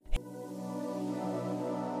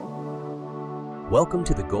Welcome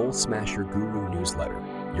to the Goal Smasher Guru newsletter,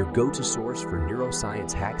 your go-to source for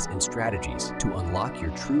neuroscience hacks and strategies to unlock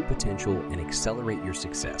your true potential and accelerate your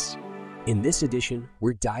success. In this edition,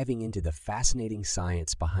 we're diving into the fascinating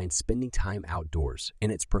science behind spending time outdoors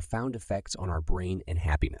and its profound effects on our brain and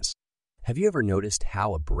happiness. Have you ever noticed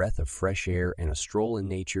how a breath of fresh air and a stroll in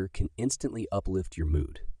nature can instantly uplift your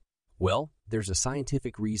mood? Well, there's a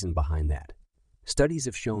scientific reason behind that. Studies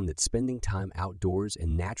have shown that spending time outdoors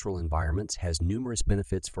in natural environments has numerous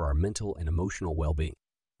benefits for our mental and emotional well-being.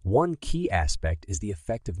 One key aspect is the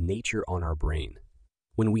effect of nature on our brain.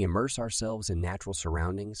 When we immerse ourselves in natural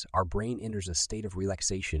surroundings, our brain enters a state of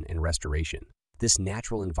relaxation and restoration. This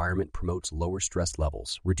natural environment promotes lower stress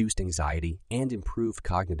levels, reduced anxiety, and improved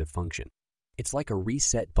cognitive function. It's like a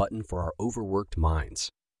reset button for our overworked minds.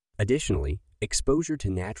 Additionally, exposure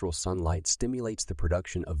to natural sunlight stimulates the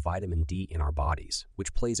production of vitamin D in our bodies,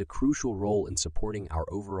 which plays a crucial role in supporting our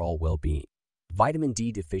overall well-being. Vitamin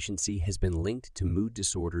D deficiency has been linked to mood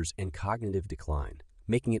disorders and cognitive decline,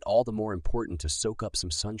 making it all the more important to soak up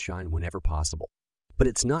some sunshine whenever possible. But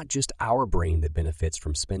it's not just our brain that benefits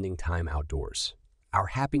from spending time outdoors. Our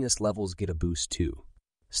happiness levels get a boost too.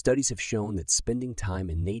 Studies have shown that spending time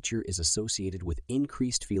in nature is associated with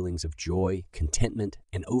increased feelings of joy, contentment,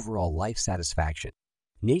 and overall life satisfaction.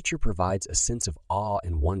 Nature provides a sense of awe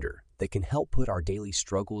and wonder that can help put our daily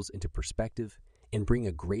struggles into perspective and bring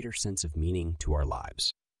a greater sense of meaning to our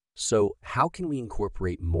lives. So, how can we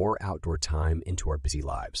incorporate more outdoor time into our busy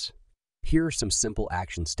lives? Here are some simple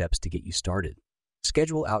action steps to get you started.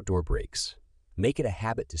 Schedule outdoor breaks. Make it a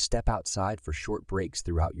habit to step outside for short breaks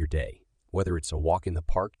throughout your day, whether it's a walk in the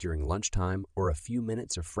park during lunchtime or a few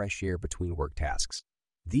minutes of fresh air between work tasks.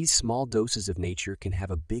 These small doses of nature can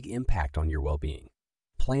have a big impact on your well-being.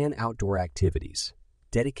 Plan outdoor activities.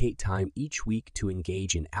 Dedicate time each week to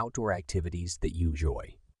engage in outdoor activities that you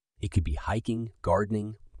enjoy. It could be hiking,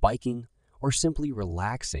 gardening, biking, or simply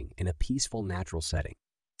relaxing in a peaceful natural setting.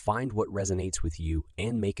 Find what resonates with you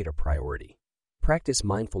and make it a priority. Practice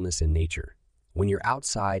mindfulness in nature. When you're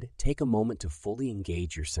outside, take a moment to fully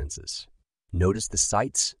engage your senses. Notice the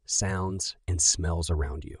sights, sounds, and smells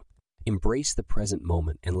around you. Embrace the present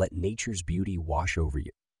moment and let nature's beauty wash over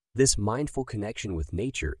you. This mindful connection with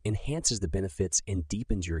nature enhances the benefits and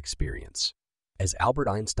deepens your experience. As Albert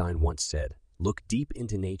Einstein once said, look deep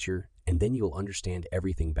into nature and then you'll understand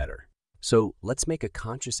everything better. So let's make a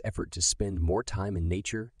conscious effort to spend more time in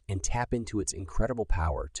nature and tap into its incredible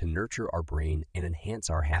power to nurture our brain and enhance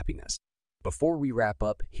our happiness. Before we wrap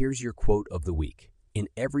up, here's your quote of the week. In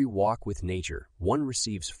every walk with nature, one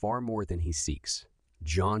receives far more than he seeks.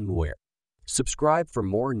 John Muir. Subscribe for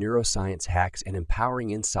more neuroscience hacks and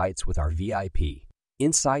empowering insights with our VIP,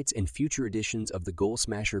 insights and future editions of the Goal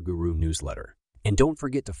Smasher Guru newsletter. And don't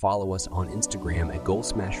forget to follow us on Instagram at Goal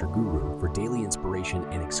Smasher Guru for daily inspiration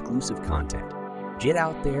and exclusive content. Get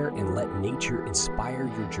out there and let nature inspire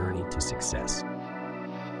your journey to success.